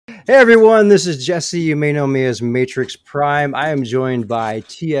Hey everyone, this is Jesse. You may know me as Matrix Prime. I am joined by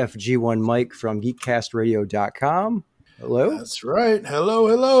TFG1 Mike from geekcastradio.com. Hello. That's right. Hello,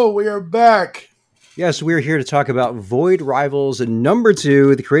 hello. We are back. Yes, we're here to talk about Void Rivals number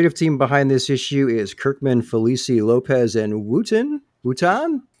 2. The creative team behind this issue is Kirkman, Felici, Lopez, and Wooten.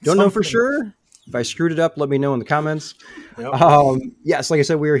 Don't know for sure. If I screwed it up, let me know in the comments. Yep. Yes, like I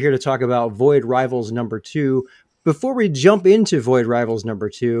said, we are here to talk about Void Rivals number 2. Before we jump into Void Rivals number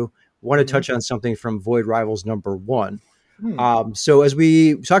 2, I want to touch on something from Void Rivals number 1. So as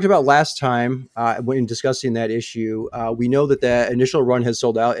we talked about last time when discussing that issue, we know that the initial run has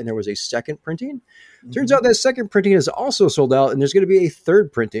sold out and there was a second printing. Turns out that second printing is also sold out and there's going to be a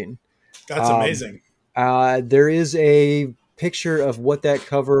third printing. That's amazing. There is a picture of what that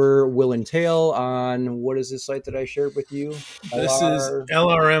cover will entail on, what is this site that I shared with you? This is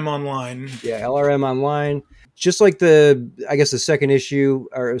LRM Online. Yeah, LRM Online. Just like the second issue,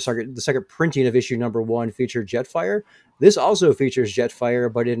 the second printing of issue number 1 featured Jetfire. This also features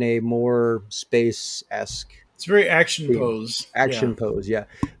Jetfire, but in a more space-esque. It's very action pose. Pose, yeah.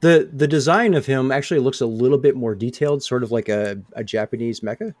 The design of him actually looks a little bit more detailed, sort of like a Japanese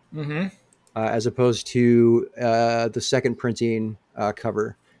mecha, as opposed to the second printing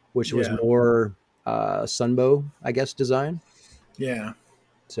cover, which was more Sunbow, I guess, design. Yeah.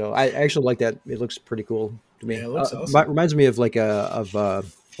 So I actually like that. It looks pretty cool to me. Yeah, it looks awesome. Reminds me of like a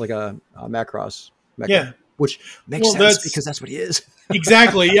Macross mecha. Yeah. Which makes sense because that's what he is.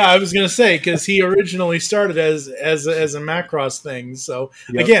 Exactly. Yeah, I was going to say, because he originally started as a Macross thing. So,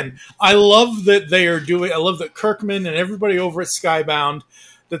 Again, I love that I love that Kirkman and everybody over at Skybound,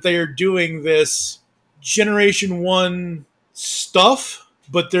 that they are doing this Generation 1 stuff,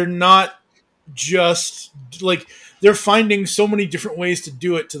 but they're not just, like, they're finding so many different ways to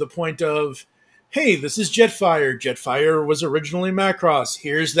do it to the point of, hey, this is Jetfire. Jetfire was originally Macross.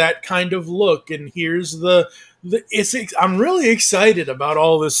 Here's that kind of look, and here's I'm really excited about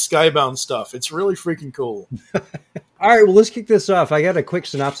all this Skybound stuff. It's really freaking cool. All right, well, let's kick this off. I got a quick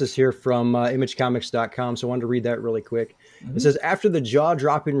synopsis here from imagecomics.com, so I wanted to read that really quick. It says, after the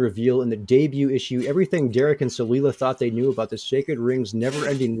jaw-dropping reveal in the debut issue, everything Derek and Solila thought they knew about the Sacred Ring's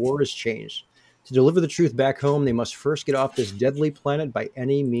never-ending war has changed. To deliver the truth back home, they must first get off this deadly planet by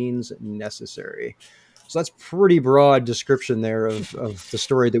any means necessary. So that's pretty broad description there of the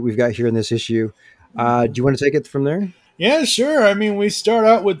story that we've got here in this issue. Do you want to take it from there? Yeah, sure. I mean, we start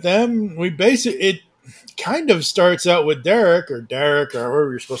out with them. It kind of starts out with Derek or however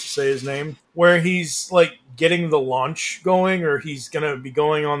you're supposed to say his name, where he's like getting the launch going, or he's going to be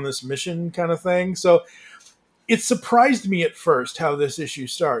going on this mission kind of thing. So it surprised me at first how this issue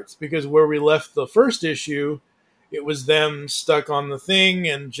starts, because where we left the first issue, it was them stuck on the thing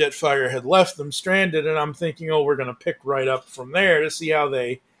and Jetfire had left them stranded. And I'm thinking, oh, we're going to pick right up from there to see how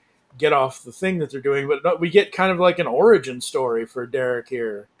they get off the thing that they're doing. But we get kind of like an origin story for Derek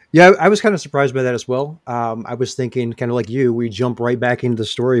here. Yeah, I was kind of surprised by that as well. I was thinking kind of like you, we jump right back into the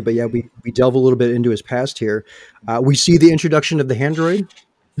story, but yeah, we delve a little bit into his past here. We see the introduction of the Handroid.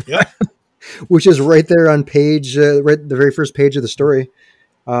 Yeah. Which is right there on page, the very first page of the story.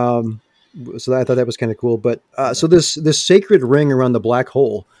 So I thought that was kind of cool. But so this sacred ring around the black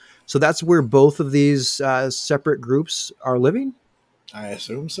hole. So that's where both of these separate groups are living? I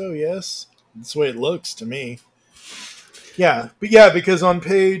assume so, yes. That's the way it looks to me. Yeah, because on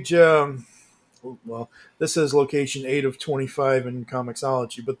page, this says location 8 of 25 in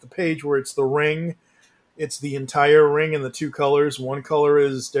Comixology, but the page where it's the ring, it's the entire ring in the two colors. One color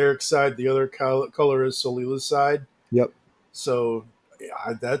is Derek's side. The other color is Solila's side. Yep. So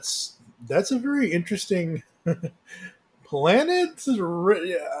that's a very interesting planet.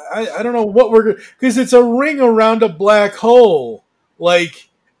 I don't know what because it's a ring around a black hole. Like,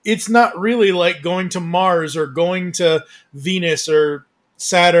 it's not really like going to Mars or going to Venus or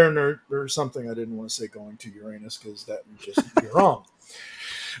Saturn or something. I didn't want to say going to Uranus because that would just be wrong.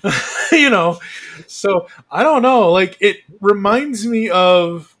 So I don't know. Like, it reminds me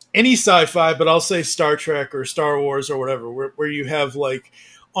of any sci-fi, but I'll say Star Trek or Star Wars or whatever, where you have like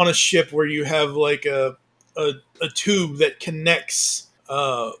on a ship where you have like a tube that connects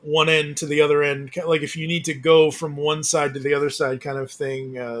one end to the other end. Like if you need to go from one side to the other side kind of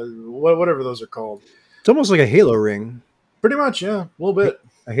thing, whatever those are called. It's almost like a Halo ring. Pretty much, yeah. A little bit.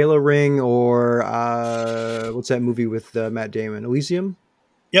 A Halo ring or what's that movie with Matt Damon? Elysium?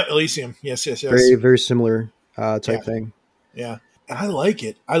 Yeah, Elysium. Yes. Very, very similar type thing. Yeah. And I like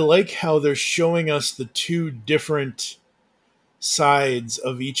it. I like how they're showing us the two different sides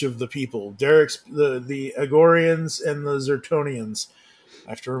of each of the people. Derek's the Agorians and the Zertonians. I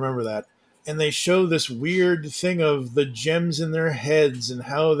have to remember that. and they show this weird thing of the gems in their heads and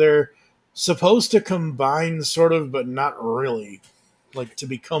how they're supposed to combine sort of, but not really, like to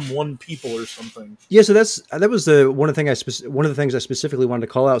become one people or something. Yeah, so that was one of the things I specifically wanted to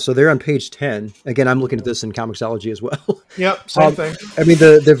call out. So they're on page 10. Again, I'm looking at this in Comixology as well. Yep, same thing. I mean,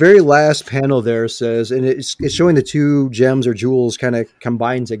 the very last panel there says, and it's showing the two gems or jewels kind of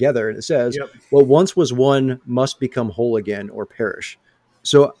combined together, and it says, Yep. "What once was one must become whole again or perish."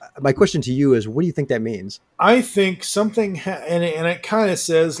 So my question to you is, what do you think that means? I think something, and it kind of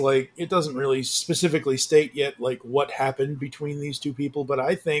says, like, it doesn't really specifically state yet, like, what happened between these two people, but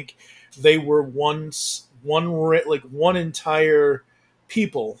I think they were one entire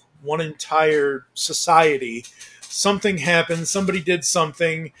people, one entire society. Something happened, somebody did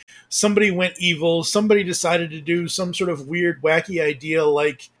something, somebody went evil, somebody decided to do some sort of weird, wacky idea,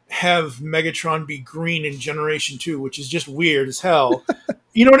 like have Megatron be green in Generation 2, which is just weird as hell.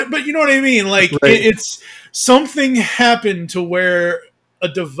 You know what I mean? Like, right. It's something happened to where a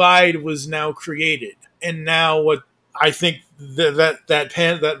divide was now created. And now what I think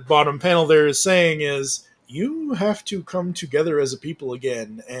that bottom panel there is saying is, you have to come together as a people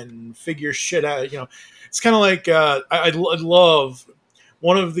again and figure shit out. You know, it's kind of like, I love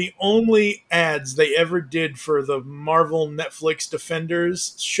one of the only ads they ever did for the Marvel Netflix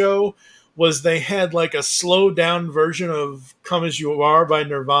Defenders show was they had like a slowed down version of Come As You Are by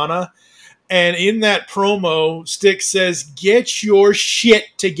Nirvana. And in that promo, Styx says, "Get your shit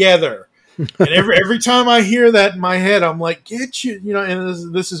together." And every time I hear that in my head, I'm like, get you,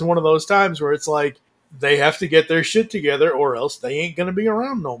 and this is one of those times where it's like, they have to get their shit together or else they ain't going to be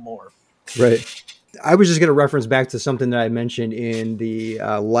around no more. Right. I was just going to reference back to something that I mentioned in the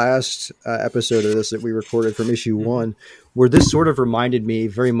last episode of this that we recorded from issue 1, where this sort of reminded me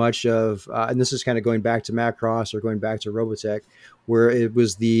very much of, and this is kind of going back to Macross or going back to Robotech, where it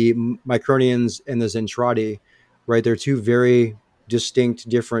was the Micronians and the Zentradi, right? They're two very distinct,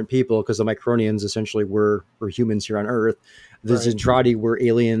 different people because the Micronians essentially were humans here on Earth. The right. Zentradi were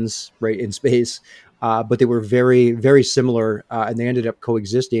aliens, right, in space. But they were very, very similar, and they ended up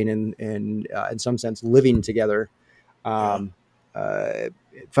coexisting and in some sense living together, finding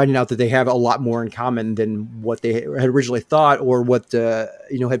out that they have a lot more in common than what they had originally thought or what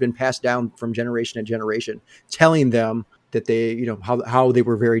had been passed down from generation to generation, telling them that they, how they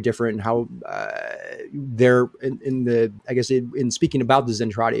were very different and how they're in speaking about the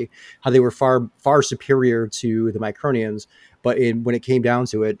Zentradi, how they were far, far superior to the Micronians. But when it came down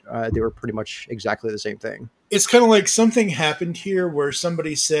to it, they were pretty much exactly the same thing. It's kind of like something happened here where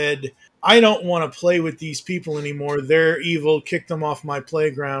somebody said, I don't want to play with these people anymore. They're evil. Kick them off my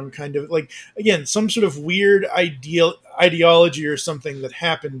playground. Kind of like, again, some sort of weird ideology or something that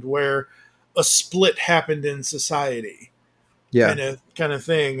happened where a split happened in society. Yeah. Kind of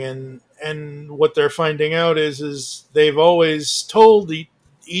thing. And what they're finding out is they've always told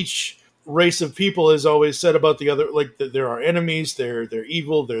each race of people has always said about the other, like that there are enemies, they're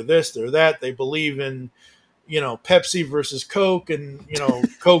evil, they're this, they're that. They believe in, Pepsi versus Coke, and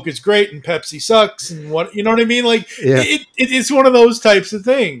Coke is great and Pepsi sucks, and what I mean? Like it's one of those types of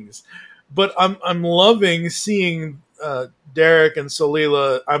things. But I'm loving seeing Derek and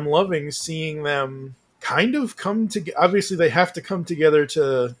Solila. I'm loving seeing them kind of come together. Obviously, they have to come together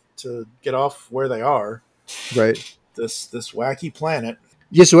to get off where they are. Right. This wacky planet.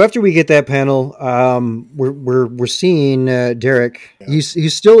 Yeah, so after we get that panel, we're seeing Derek. Yeah.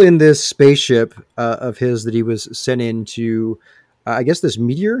 He's still in this spaceship of his that he was sent into, I guess, this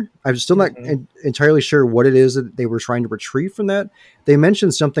meteor. I'm still not entirely sure what it is that they were trying to retrieve from that. They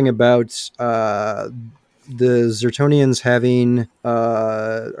mentioned something about the Zertonians having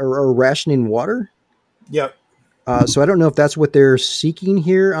or rationing water. Yep. So I don't know if that's what they're seeking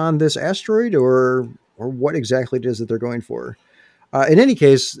here on this asteroid or what exactly it is that they're going for. In any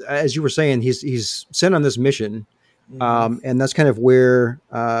case, as you were saying, he's sent on this mission, and that's kind of where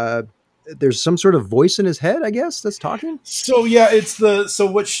there's some sort of voice in his head, I guess, that's talking. So yeah, it's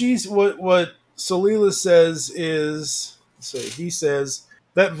what Solila says is, he says,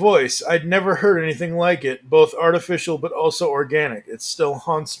 that voice, I'd never heard anything like it, both artificial but also organic. It still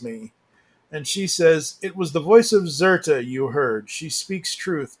haunts me. And she says, it was the voice of Zerta you heard. She speaks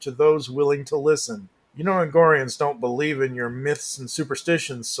truth to those willing to listen. Angorians don't believe in your myths and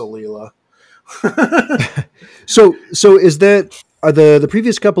superstitions, Solila. So is that are the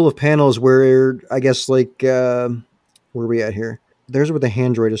previous couple of panels where I guess like where are we at here? There's where the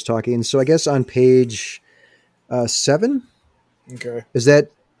Handroid is talking. So I guess on page 7. Okay. Is that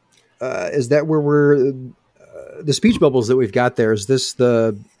where we're the speech bubbles that we've got there? Is this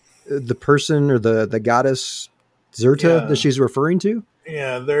the person or the goddess Zerta that she's referring to?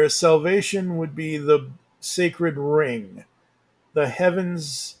 Yeah, their salvation would be the sacred ring. The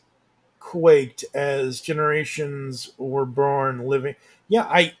heavens quaked as generations were born living. Yeah,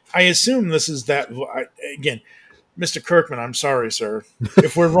 I assume this is that. Again, Mr. Kirkman, I'm sorry, sir.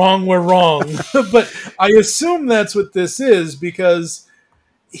 If we're wrong, we're wrong. But I assume that's what this is because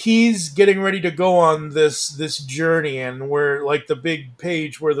he's getting ready to go on this journey, and where like the big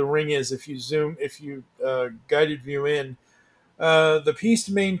page where the ring is, if you guided view in, the peace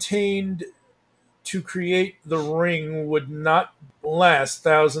maintained to create the ring would not last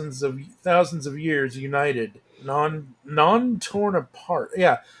thousands of years united, non torn apart.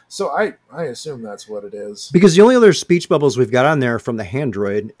 Yeah, so I assume that's what it is. Because the only other speech bubbles we've got on there are from the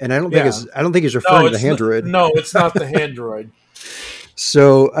Handroid, and I don't think he's referring to the Handroid. No, it's not the Handroid.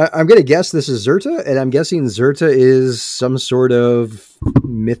 So I'm going to guess this is Zerta, and I'm guessing Zerta is some sort of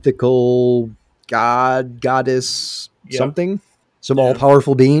mythical god, goddess, something, some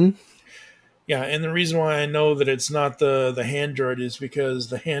all-powerful being. Yeah, and the reason why I know that it's not the Handroid is because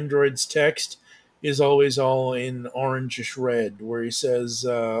the Handroid's text is always all in orangish red, where he says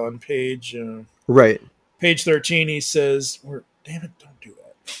on page page 13, he says, "Damn it, don't do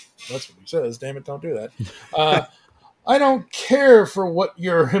that." That's what he says. Damn it, don't do that. I don't care for what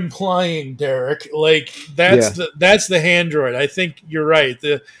you're implying, Derek. Like that's the Handroid. I think you're right.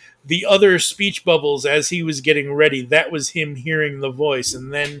 The other speech bubbles as he was getting ready, that was him hearing the voice,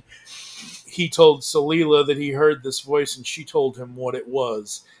 and then he told Salila that he heard this voice, and she told him what it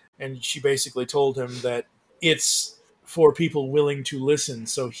was, and she basically told him that it's for people willing to listen.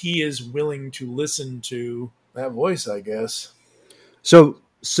 So he is willing to listen to that voice, I guess. So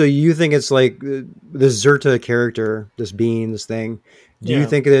you think it's like the Zerta character, this being, this thing? Do you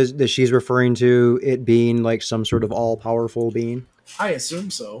think that she's referring to it being like some sort of all-powerful being? I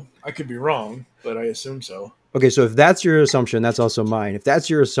assume so. I could be wrong, but I assume so. Okay, so if that's your assumption, that's also mine. If that's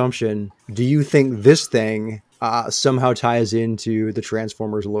your assumption, do you think this thing somehow ties into the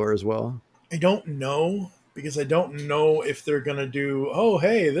Transformers lore as well? I don't know, because I don't know if they're going to do, oh,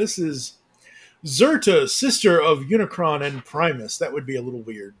 hey, this is Zerta, sister of Unicron and Primus. That would be a little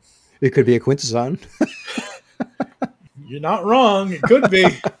weird. It could be a Quintesson. You're not wrong. It could be.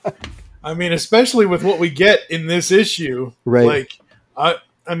 I mean, especially with what we get in this issue. Right. Like,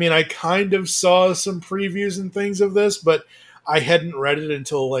 I mean, I kind of saw some previews and things of this, but I hadn't read it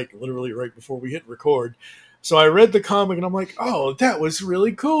until like literally right before we hit record. So I read the comic and I'm like, oh, that was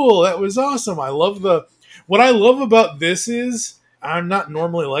really cool. That was awesome. What I love about this is, I'm not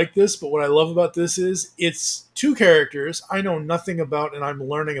normally like this, but what I love about this is it's two characters I know nothing about, and I'm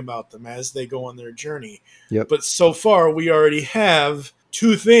learning about them as they go on their journey. Yep. But so far, we already have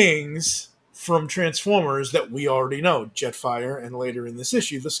two things from Transformers that we already know, Jetfire, and later in this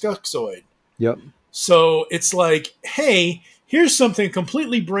issue, the Skuxoid. Yep. So it's like, hey, here's something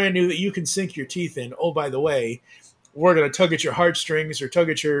completely brand new that you can sink your teeth in. Oh, by the way, we're going to tug at your heartstrings or tug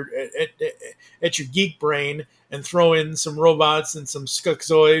at your geek brain and throw in some robots and some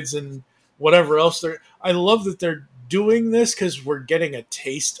Skuxoids and whatever else. I love that they're doing this because we're getting a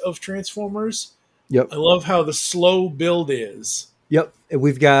taste of Transformers. Yep. I love how the slow build is. Yep.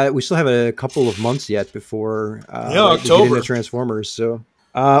 We still have a couple of months yet before October. we get into Transformers. So,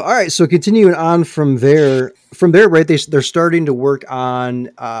 all right. So continuing on from there, right? They're starting to work on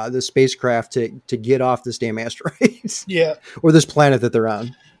the spacecraft to get off this damn asteroid. Yeah. Or this planet that they're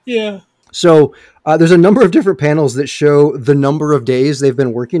on. Yeah. So there's a number of different panels that show the number of days they've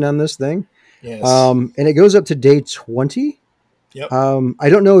been working on this thing. Yes. And it goes up to day 20. Yep. I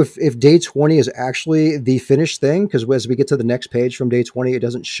don't know if day 20 is actually the finished thing, because as we get to the next page from day 20, it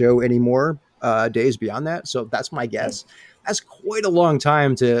doesn't show any more days beyond that. So that's my guess. That's quite a long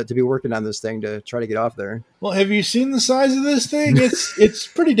time to be working on this thing to try to get off there. Well, have you seen the size of this thing? It's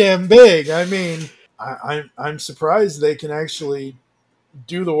pretty damn big. I mean, I'm surprised they can actually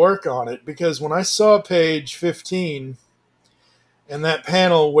do the work on it, because when I saw page 15 and that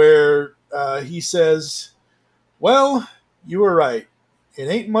panel where he says, well, you were right. It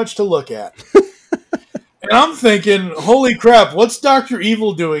ain't much to look at. And I'm thinking, holy crap, what's Dr.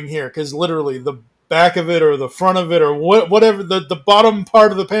 Evil doing here? Because literally the back of it or the front of it or whatever, the bottom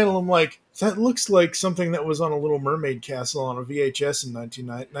part of the panel, I'm like, that looks like something that was on a Little Mermaid castle on a VHS in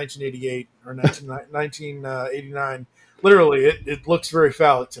 1988 or 1989. Literally, it looks very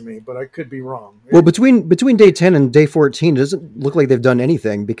phallic to me, but I could be wrong. Well, between day 10 and day 14, it doesn't look like they've done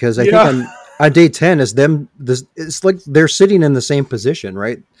anything, because I think on day 10 is them. It's like they're sitting in the same position,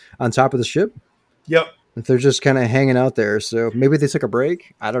 right, on top of the ship. Yep. If they're just kind of hanging out there, so maybe they took a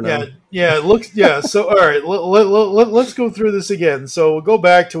break. I don't know. Yeah. It looks. Yeah. So all right, let's go through this again. So we'll go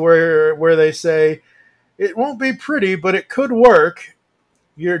back to where they say it won't be pretty, but it could work.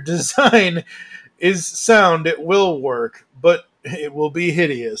 your design is sound, it will work, but it will be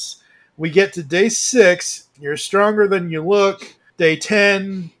hideous. We get to day 6, you're stronger than you look. Day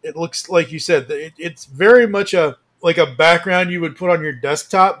 10, it looks like you said, it's very much like a background you would put on your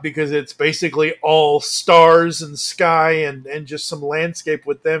desktop because it's basically all stars and sky and just some landscape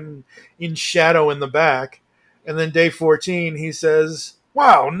with them in shadow in the back. And then day 14, he says,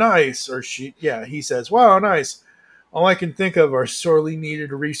 wow, nice. Or he says, wow, nice. All I can think of are sorely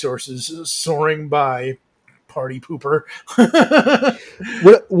needed resources soaring by. Party pooper.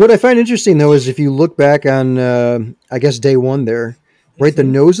 What I find interesting though is if you look back on I guess day 1 there, right, the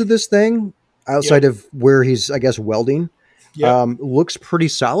nose of this thing outside of where he's I guess welding looks pretty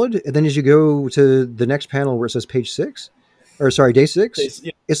solid, and then as you go to the next panel where it says page 6 or sorry day 6,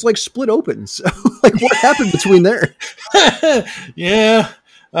 it's like split open. So like what happened between there? Yeah,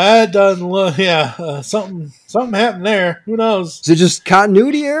 I done look. Yeah, something happened there. Who knows? Is it just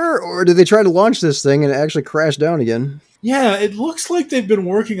continuity error, or did they try to launch this thing and it actually crashed down again? Yeah, it looks like they've been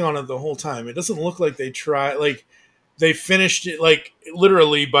working on it the whole time. It doesn't look like they finished it. Like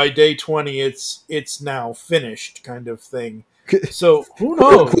literally by day 20, it's now finished, kind of thing. So who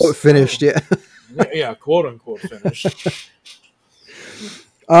knows? Quote finished, yeah. Yeah, quote unquote finished.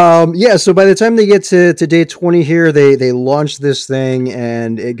 So by the time they get to day 20 here, they launch this thing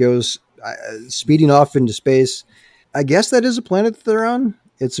and it goes speeding off into space. I guess that is a planet that they're on.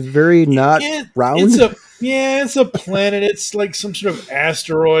 It's very not round. It's a planet. It's like some sort of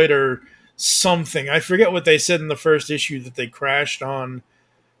asteroid or something. I forget what they said in the first issue that they crashed on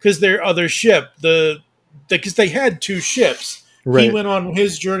because their other ship, because they had 2 ships. Right. He went on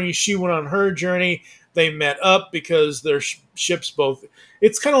his journey. She went on her journey. They met up because their ships both.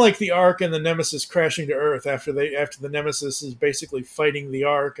 It's kind of like the Ark and the Nemesis crashing to Earth after the Nemesis is basically fighting the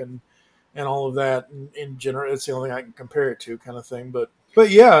Ark and all of that. In general, it's the only thing I can compare it to, kind of thing. But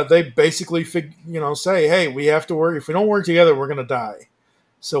yeah, they basically say, hey, we have to work. If we don't work together, we're gonna die.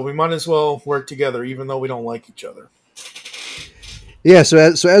 So we might as well work together, even though we don't like each other. Yeah. So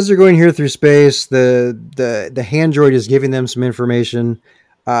as they're going here through space, the hand droid is giving them some information.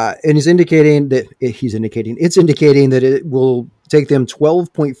 And it's indicating that it will take them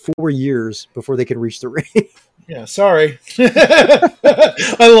 12.4 years before they can reach the ring. Yeah, sorry.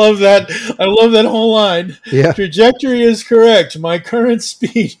 I love that. I love that whole line. Yeah. Trajectory is correct. My current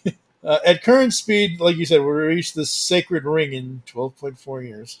speed, at current speed, like you said, we'll reach the sacred ring in 12.4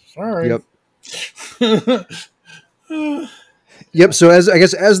 years. Sorry. Yep. Yep. So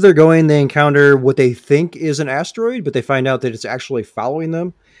as they're going, they encounter what they think is an asteroid, but they find out that it's actually following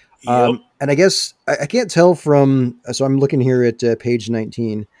them. Yep. And I guess I can't tell from. So I'm looking here at page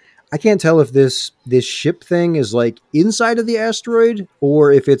 19. I can't tell if this ship thing is like inside of the asteroid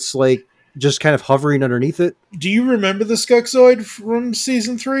or if it's like just kind of hovering underneath it. Do you remember the Skuxoid from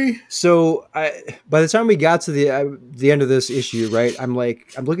season 3? So by the time we got to the end of this issue, right, I'm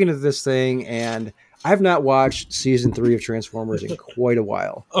looking at this thing and I've not watched season 3 of Transformers in quite a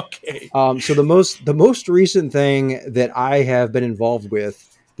while. Okay. So the most recent thing that I have been involved with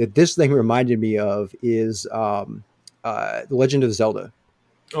that this thing reminded me of is The Legend of Zelda.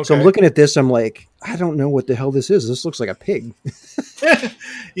 Okay. So I'm looking at this. I'm like, I don't know what the hell this is. This looks like a pig.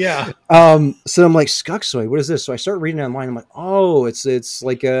 Yeah. So I'm like, Skuxoid, what is this? So I start reading online. I'm like, oh, it's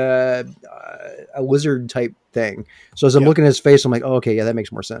like a lizard type thing. So as I'm looking at his face, I'm like, oh, okay, yeah, that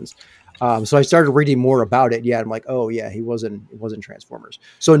makes more sense. So I started reading more about it. Yeah, I'm like, oh yeah, it wasn't Transformers.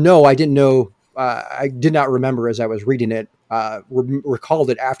 So no, I didn't know. I did not remember as I was reading it. Recalled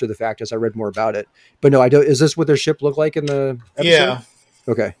it after the fact as I read more about it. But no, I don't. Is this what their ship looked like in the episode? Yeah.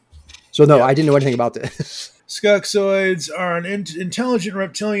 Okay. So no, I didn't know anything about this. Skuxoids are an intelligent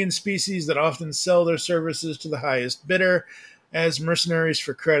reptilian species that often sell their services to the highest bidder as mercenaries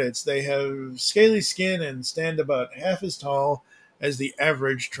for credits. They have scaly skin and stand about half as tall as the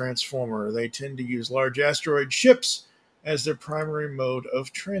average Transformer. They tend to use large asteroid ships as their primary mode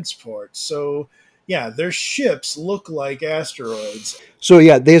of transport. So, yeah, their ships look like asteroids. So,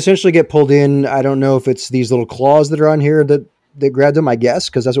 yeah, they essentially get pulled in. I don't know if it's these little claws that are on here that grabbed them, I guess,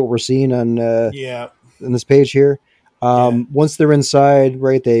 because that's what we're seeing on in this page here. Once they're inside,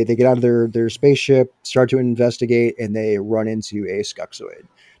 right, they get out of their spaceship, start to investigate, and they run into a Skuxoid.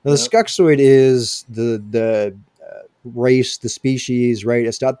 Now, the Skuxoid is the race, the species, right?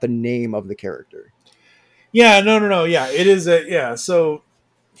 It's not the name of the character. Yeah, no. Yeah, it is so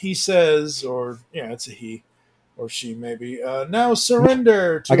he says, or it's a he or she maybe. Now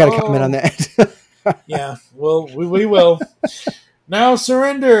surrender. I got to comment on that. Yeah, well, we will. Now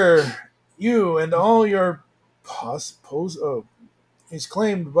surrender, you and all your he's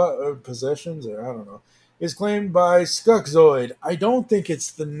claimed possessions, or I don't know. is claimed by Skunkzoid. I don't think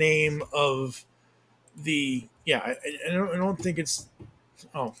it's the name of the. Yeah, I don't think it's.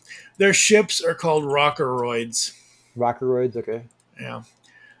 Oh, their ships are called Rockeroids. Rockeroids, okay. Yeah.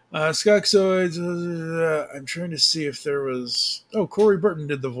 Skunkzoids. I'm trying to see if there was. Oh, Corey Burton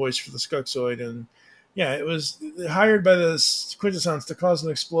did the voice for the Skunkzoid, and yeah, it was hired by the Quintessence to cause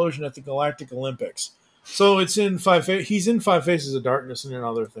an explosion at the Galactic Olympics. So it's in he's in Five Faces of Darkness and in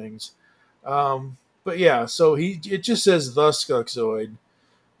other things. But yeah, so it just says the Skunkzoid.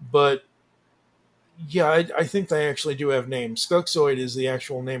 But yeah, I think they actually do have names. Skunkzoid is the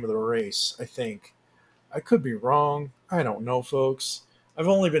actual name of the race, I think. I could be wrong. I don't know, folks. I've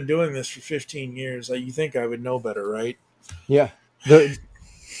only been doing this for 15 years. You think I would know better, right? Yeah. The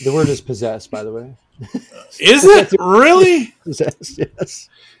word is possessed, by the way. Is it? Really? Possessed, yes.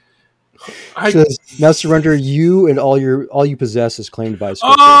 It says, now surrender you and all you possess is claimed by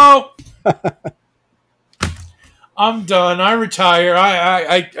Scripture. Oh! I'm done. I retire.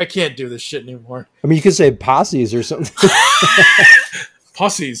 I can't do this shit anymore. I mean, you could say posses or something.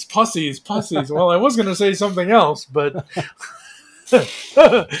 Posses. Well, I was going to say something else, but... So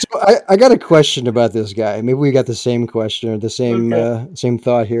I got a question about this guy. Maybe we got the same question or the same same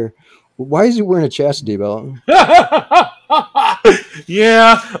thought here. Why is he wearing a chastity belt?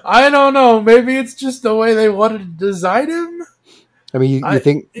 Yeah, I don't know. Maybe it's just the way they wanted to design him. I mean,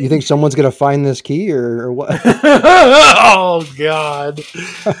 you think someone's gonna find this key or what? Oh God.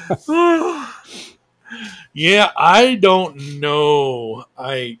 Yeah, I don't know.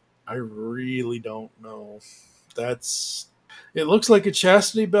 I really don't know. It looks like a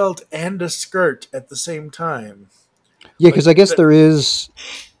chastity belt and a skirt at the same time. Yeah, because I guess there is,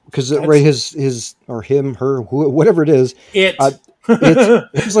 because right, his or him, her, whatever it is, it's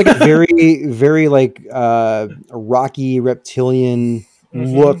like a very, very like a rocky reptilian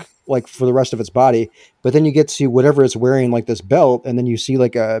look, like for the rest of its body. But then you get to whatever it's wearing, like this belt, and then you see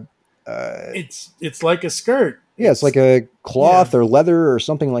like a. It's like a skirt. Yeah, it's like a cloth or leather or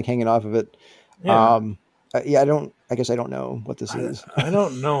something like hanging off of it. Yeah. I guess I don't know what this is. I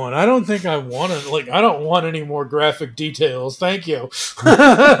don't know, and I don't think I want to. Like, I don't want any more graphic details. Thank you,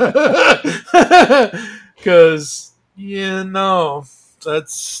 because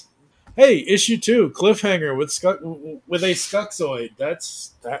that's. Hey, issue 2, cliffhanger with a Skunkzoid.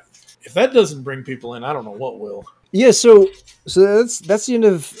 That's that. If that doesn't bring people in, I don't know what will. Yeah, so that's the end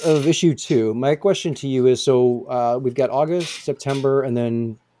of issue 2. My question to you is: so we've got August, September, and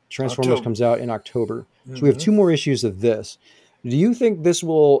then Transformers comes out in October. So we have 2 more issues of this. Do you think this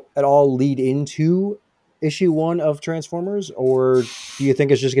will at all lead into issue 1 of Transformers, or do you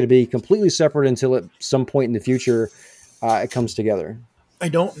think it's just going to be completely separate until at some point in the future it comes together? I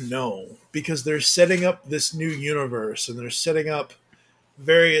don't know, because they're setting up this new universe and they're setting up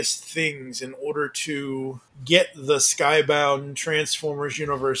various things in order to get the Skybound Transformers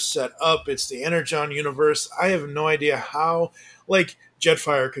universe set up. It's the Energon universe. I have no idea how. Like,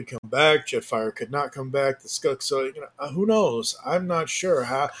 Jetfire could come back. Jetfire could not come back. The Skunkzoid, who knows? I'm not sure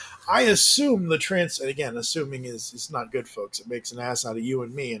how. I assume again, assuming is not good, folks. It makes an ass out of you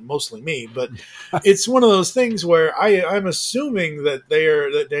and me, and mostly me. But it's one of those things where I'm assuming that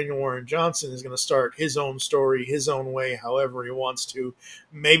that Daniel Warren Johnson is going to start his own story, his own way, however he wants to.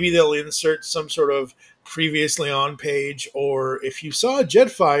 Maybe they'll insert some sort of previously on page, or if you saw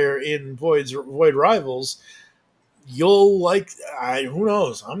Jetfire in Void Rivals, you'll who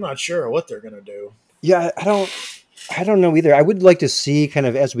knows? I'm not sure what they're gonna do. Yeah, I don't know either. I would like to see kind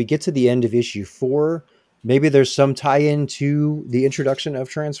of as we get to the end of issue 4, maybe there's some tie-in to the introduction of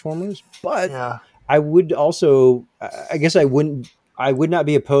Transformers. But yeah. I would also, I guess I would not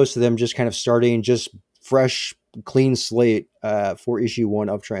be opposed to them just kind of starting just fresh, clean slate for issue 1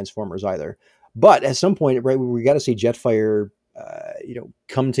 of Transformers either. But at some point, right, we got to see Jetfire,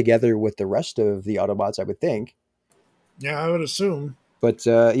 come together with the rest of the Autobots, I would think. Yeah, I would assume. But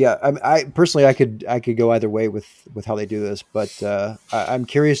I personally, I could go either way with how they do this. But I'm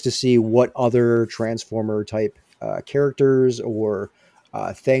curious to see what other Transformer type characters or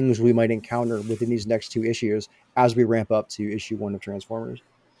things we might encounter within these next 2 issues as we ramp up to issue 1 of Transformers.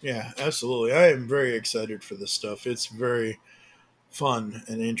 Yeah, absolutely. I am very excited for this stuff. It's very fun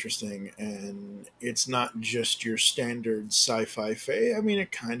and interesting, and it's not just your standard sci-fi I mean,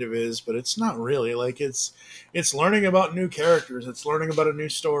 it kind of is, but it's not really. Like, it's learning about new characters, it's learning about a new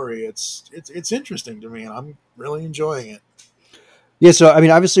story. It's interesting to me, and I'm really enjoying it. Yeah, so I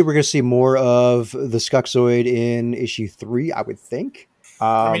mean, obviously we're going to see more of the Skunkzoid in issue 3, I would think.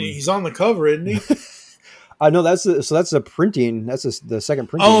 I mean, he's on the cover, isn't he? No, that's the printing. That's the second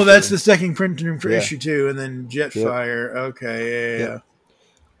printing. Oh, that's the second printing for issue 2, and then Jetfire. Yeah. Okay,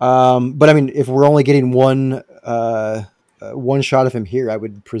 But I mean, if we're only getting one shot of him here, I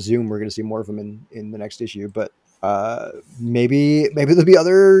would presume we're going to see more of him in the next issue. But maybe there'll be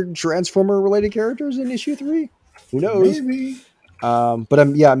other Transformer related characters in issue 3. Who knows? Maybe. But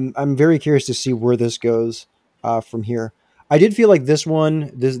I'm very curious to see where this goes from here. I did feel like this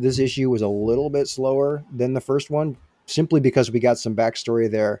issue was a little bit slower than the first one, simply because we got some backstory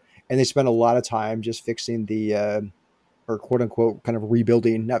there, and they spent a lot of time just fixing the or quote unquote kind of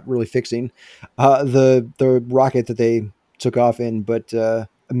rebuilding, not really fixing the rocket that they took off in. But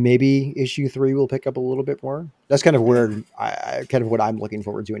maybe issue 3 will pick up a little bit more. That's kind of where I kind of what I'm looking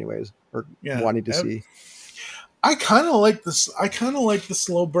forward to, anyways, or wanting to see. I kind of like this. I kind of like the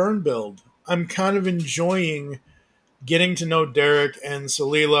slow burn build. I'm kind of enjoying getting to know Derek and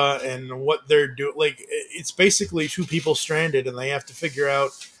Solila and what they're doing. Like, it's basically two people stranded, and they have to figure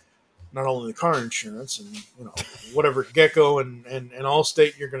out not only the car insurance and, you know, whatever Gecko and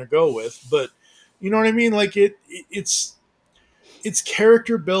Allstate you're going to go with, but you know what I mean? Like it's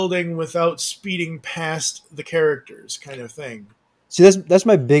character building without speeding past the characters, kind of thing. See, that's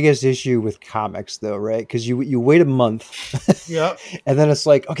my biggest issue with comics, though, right? Because you wait a month, yeah, and then it's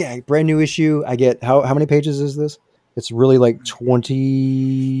like, okay, brand new issue. I get how many pages is this? It's really like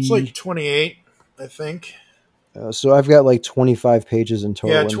 20. It's like 28, I think. So I've got like 25 pages in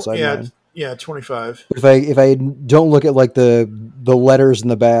total inside mine. Yeah, 25. If I don't look at like the letters in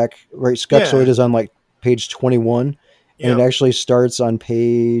the back, right? Skeksoid is on like page 21, and it actually starts on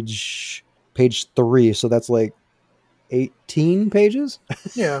page 3. So that's like 18 pages.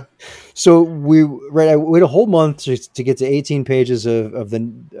 Yeah. So I wait a whole month to get to 18 pages of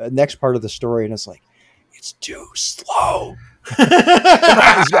the next part of the story, and it's like, it's too slow.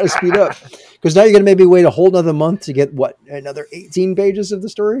 It's got to speed up, because now you're going to maybe wait a whole nother month to get another 18 pages of the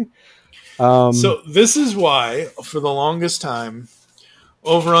story. So this is why, for the longest time,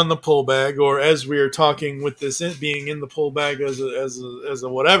 over on the pull bag, or as we are talking with this being in the pull bag as a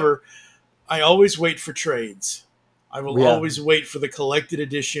whatever, I always wait for trades. I will always wait for the collected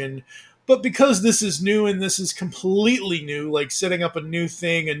edition. But because this is new, and this is completely new, like setting up a new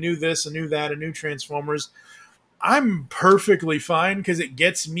thing, a new this, a new that, a new Transformers, I'm perfectly fine, because it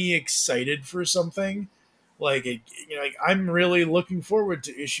gets me excited for something. Like, I'm really looking forward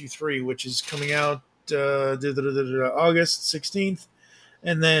to issue 3, which is coming out August 16th,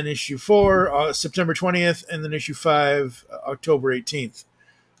 and then issue 4 September 20th, and then issue 5 October 18th,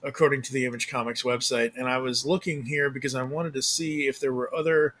 according to the Image Comics website. And I was looking here because I wanted to see if there were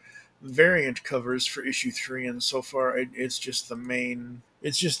other variant covers for issue 3, and so far it's just the main.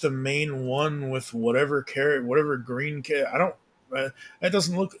 It's just the main one with whatever green. I don't. That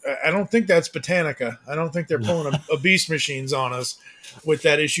doesn't look. I don't think that's Botanica. I don't think they're pulling a Beast Machines on us with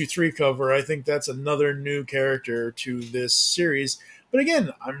that issue 3 cover. I think that's another new character to this series. But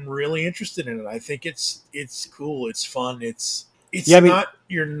again, I'm really interested in it. I think it's cool. It's fun. It's not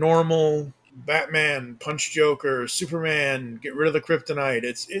your normal Batman punch Joker, Superman get rid of the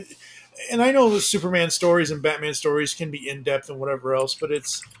kryptonite. And I know the Superman stories and Batman stories can be in depth and whatever else, but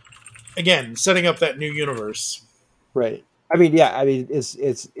it's, again, setting up that new universe. Right. I mean,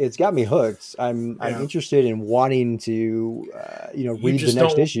 it's got me hooked. I'm interested in wanting to read the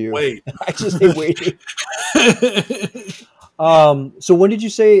next issue. Wait. I just hate waiting. So when did you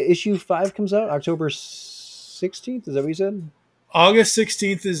say issue 5 comes out? October 16th? Is that what you said? August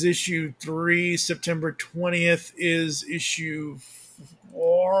 16th is issue 3. September 20th is issue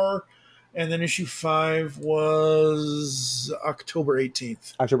 4. And then issue 5 was October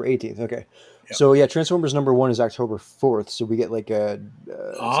 18th. October 18th, okay. Yep. So, Transformers number 1 is October 4th. So we get like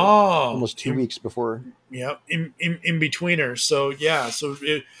almost 2 weeks before. Yeah, in betweener. So,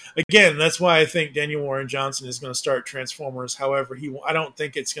 again, that's why I think Daniel Warren Johnson is going to start Transformers. However, I don't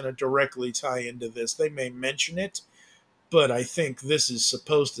think it's going to directly tie into this. They may mention it, but I think this is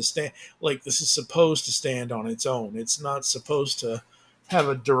supposed to stand on its own. It's not supposed to have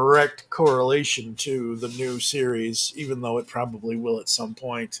a direct correlation to the new series, even though it probably will at some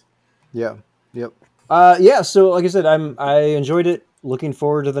point. Yeah. Yep. So like I said, I enjoyed it. Looking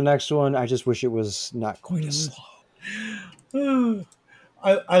forward to the next one. I just wish it was not quite as slow.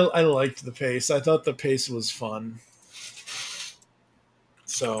 I liked the pace. I thought the pace was fun.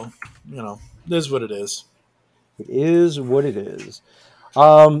 So, it is what it is. It is what it is.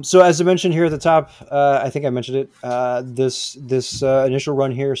 So as I mentioned here at the top, I think I mentioned it. This initial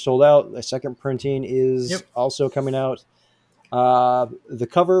run here sold out. The second printing is also coming out. The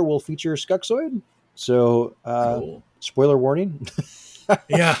cover will feature Skeksoid. So cool. Spoiler warning.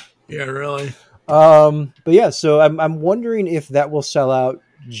 Yeah, really. So I'm wondering if that will sell out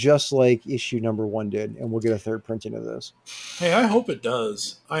just like issue number 1 did, and we'll get a 3rd printing of this. Hey, I hope it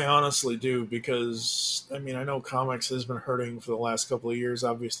does. I honestly do, because I mean, I know comics has been hurting for the last couple of years,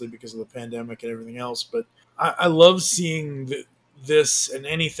 obviously because of the pandemic and everything else. But I love seeing this and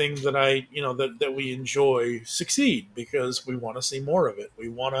anything that that we enjoy succeed, because we want to see more of it. We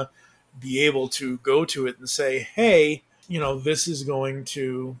want to be able to go to it and say, hey, this is going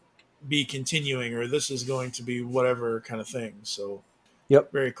to be continuing, or this is going to be whatever kind of thing. So,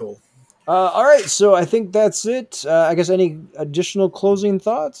 yep, very cool. All right, so I think that's it. I guess any additional closing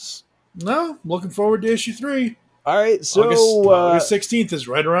thoughts? No, looking forward to issue 3. All right, so August 16th is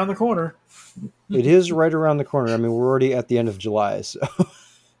right around the corner. It is right around the corner. I mean, we're already at the end of July, so at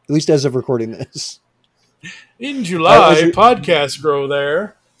least as of recording this. In July, podcasts grow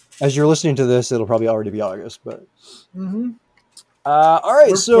there. As you're listening to this, it'll probably already be August, but. Mm-hmm. All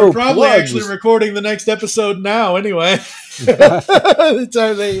right, we're probably actually recording the next episode now, anyway. The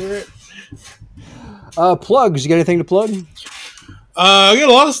time they hear it. Plugs. You got anything to plug? I got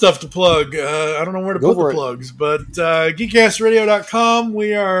a lot of stuff to plug. I don't know where to put the plugs, but geekcastradio.com.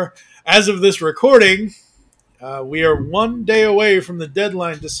 We are, as of this recording, we are 1 day away from the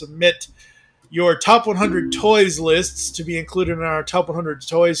deadline to submit your top 100 toys lists to be included in our top 100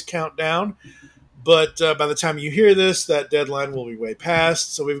 toys countdown. But by the time you hear this, that deadline will be way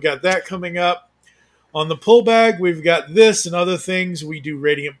past. So we've got that coming up. On the pull bag, we've got this and other things. We do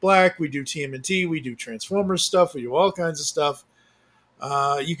Radiant Black, we do TMNT, we do Transformers stuff, we do all kinds of stuff.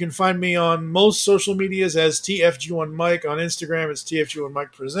 You can find me on most social medias as TFG1Mike. On Instagram, it's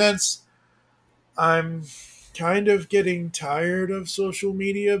TFG1Mike Presents. I'm kind of getting tired of social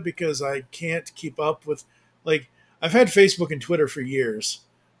media because I can't keep up with, I've had Facebook and Twitter for years,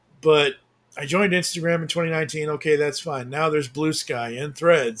 but I joined Instagram in 2019. Okay, that's fine. Now there's Blue Sky and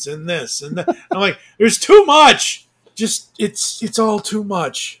Threads and this and that. I'm like, there's too much. Just, it's all too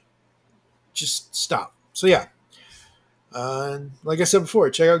much. Just stop. So yeah. Like I said before,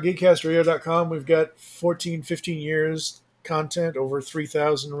 check out geekcastradio.com. We've got 15 years content, over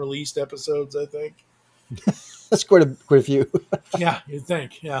 3,000 released episodes, I think. That's quite a few. Yeah, you'd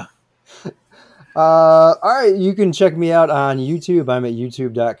think. Yeah. All right, you can check me out on YouTube. I'm at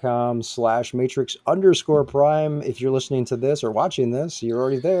youtube.com/matrix_prime. If you're listening to this or watching this, you're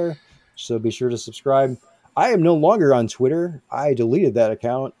already there. So be sure to subscribe. I am no longer on Twitter. I deleted that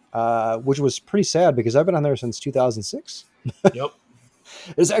account, which was pretty sad because I've been on there since 2006. Yep.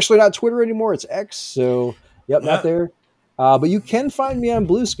 It's actually not Twitter anymore. It's X. So, yep, not there. But you can find me on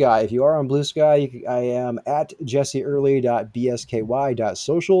Blue Sky. If you are on Blue Sky, I am at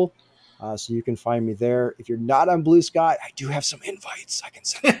jesseearly.bsky.social. So you can find me there. If you're not on Blue Sky, I do have some invites. I can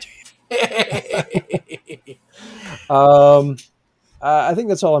send them to you. I think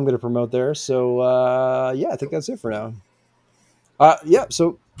that's all I'm going to promote there. So, yeah, I think that's it for now. Yeah,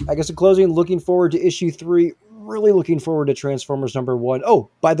 so I guess in closing, looking forward to issue 3. Really looking forward to Transformers #1. Oh,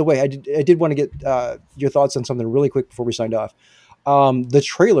 by the way, I did want to get your thoughts on something really quick before we signed off. The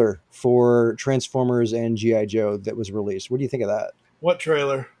trailer for Transformers and G.I. Joe that was released. What do you think of that? What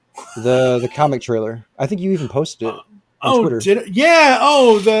trailer? The comic trailer. I think you even posted it on Twitter. Did it? Yeah.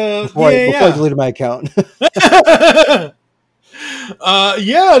 Oh, before I deleted my account.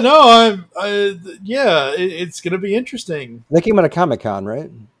 It's gonna be interesting. That came out of Comic-Con, right?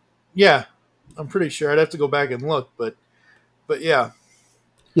 Yeah, I'm pretty sure. I'd have to go back and look, but yeah.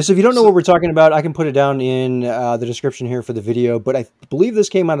 Yeah, so if you don't know what we're talking about, I can put it down in the description here for the video. But I believe this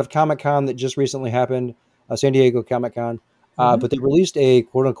came out of Comic-Con that just recently happened, San Diego Comic-Con. But they released a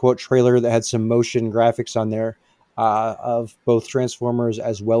quote-unquote trailer that had some motion graphics on there of both Transformers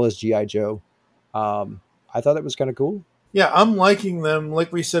as well as G.I. Joe. I thought it was kind of cool. Yeah, I'm liking them.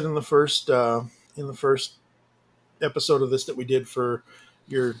 Like we said in the first episode of this that we did for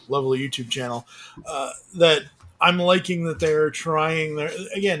your lovely YouTube channel, that I'm liking that they're trying their,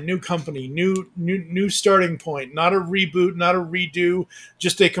 again, new company, new starting point, not a reboot, not a redo,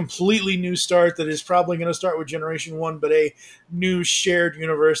 just a completely new start that is probably going to start with Generation 1, but a new shared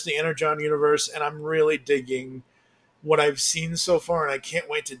universe, the Energon universe, and I'm really digging what I've seen so far, and I can't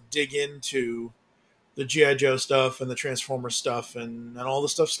wait to dig into the G.I. Joe stuff and the Transformers stuff and all the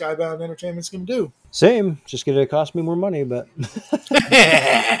stuff Skybound Entertainment's going to do. Same, just going to cost me more money, but...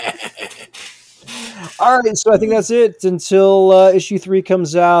 All right, so I think that's it until issue 3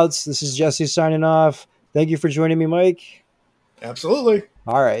 comes out. This is Jesse signing off. Thank you for joining me, Mike. Absolutely.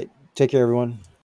 All right. Take care, everyone.